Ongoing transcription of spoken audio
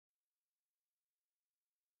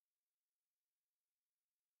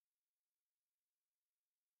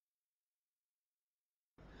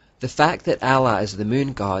The fact that Allah is the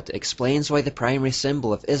moon god explains why the primary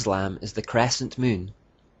symbol of Islam is the crescent moon.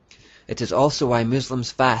 It is also why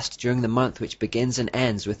Muslims fast during the month which begins and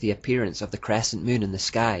ends with the appearance of the crescent moon in the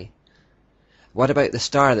sky. What about the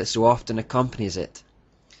star that so often accompanies it?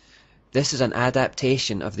 This is an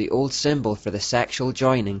adaptation of the old symbol for the sexual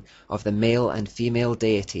joining of the male and female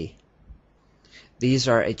deity. These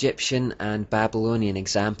are Egyptian and Babylonian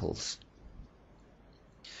examples.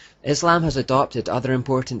 Islam has adopted other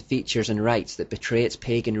important features and rites that betray its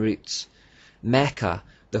pagan roots. Mecca,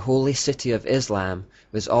 the holy city of Islam,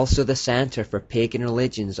 was also the center for pagan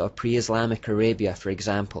religions of pre-Islamic Arabia, for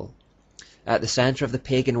example. At the center of the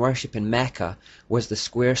pagan worship in Mecca was the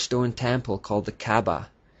square stone temple called the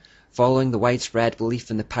Kamba. Following the widespread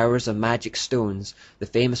belief in the powers of magic stones, the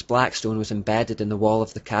famous black stone was embedded in the wall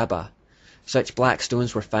of the Kamba. Such black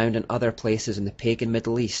stones were found in other places in the pagan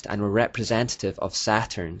Middle East and were representative of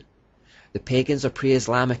Saturn. The pagans of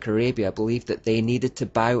pre-Islamic Arabia believed that they needed to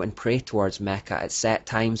bow and pray towards Mecca at set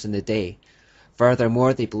times in the day.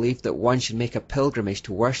 Furthermore, they believed that one should make a pilgrimage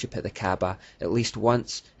to worship at the Kamba at least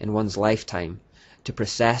once in one's lifetime, to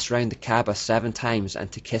process round the Kamba 7 times and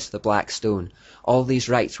to kiss the black stone. All these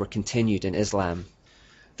rites were continued in Islam.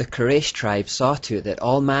 The Quraysh tribe saw to it that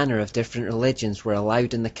all manner of different religions were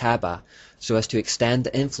allowed in the Kamba, so as to extend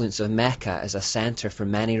the influence of Mecca as a center for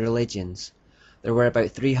many religions. There were about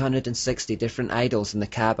 360 different idols in the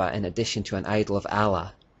Kamba in addition to an idol of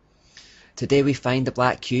Allah. Today we find the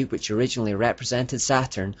black cube, which originally represented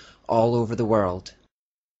Saturn, all over the world.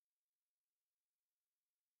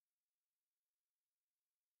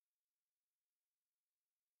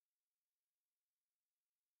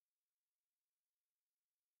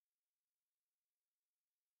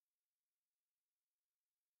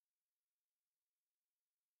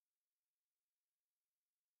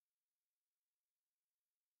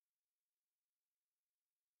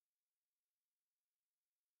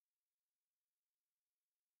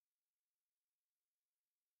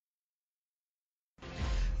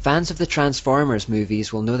 Fans of the Transformers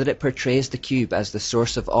movies will know that it portrays the cube as the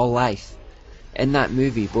source of all life. In that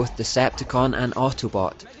movie, both Decepticon and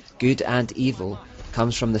Autobot, good and evil,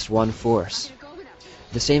 comes from this one force.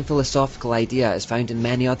 The same philosophical idea is found in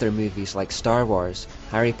many other movies like Star Wars,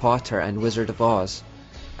 Harry Potter and Wizard of Oz.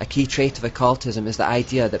 A key trait of occultism is the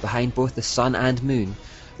idea that behind both the sun and moon,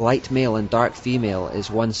 light male and dark female is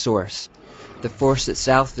one source. The force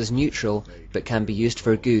itself is neutral, but can be used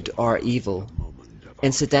for good or evil.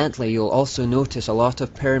 Incidentally, you'll also notice a lot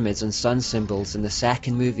of pyramids and sun symbols in the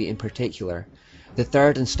second movie in particular. The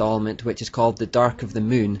third installment, which is called The Dark of the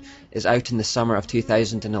Moon, is out in the summer of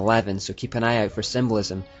 2011, so keep an eye out for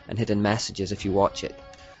symbolism and hidden messages if you watch it.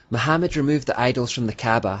 Muhammad removed the idols from the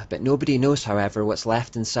Kaaba, but nobody knows, however, what's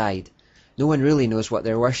left inside. No one really knows what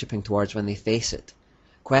they're worshipping towards when they face it.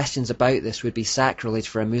 Questions about this would be sacrilege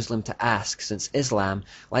for a Muslim to ask, since Islam,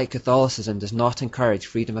 like Catholicism, does not encourage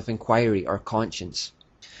freedom of inquiry or conscience.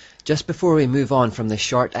 Just before we move on from this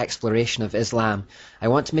short exploration of Islam, I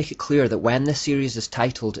want to make it clear that when this series is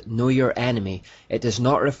titled Know Your Enemy, it does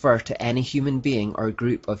not refer to any human being or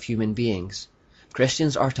group of human beings.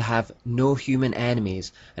 Christians are to have no human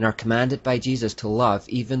enemies and are commanded by Jesus to love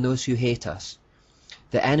even those who hate us.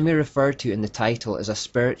 The enemy referred to in the title is a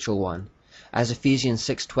spiritual one. As Ephesians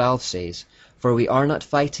 6:12 says, "For we are not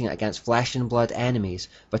fighting against flesh and blood enemies,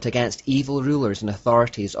 but against evil rulers and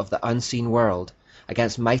authorities of the unseen world,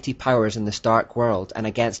 against mighty powers in this dark world, and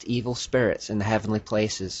against evil spirits in the heavenly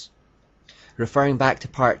places." Referring back to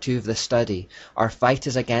part 2 of this study, our fight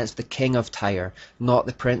is against the king of Tyre, not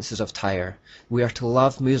the princes of Tyre. We are to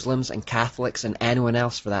love Muslims and Catholics and anyone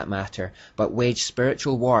else for that matter, but wage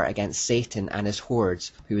spiritual war against Satan and his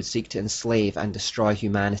hordes who would seek to enslave and destroy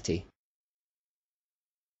humanity.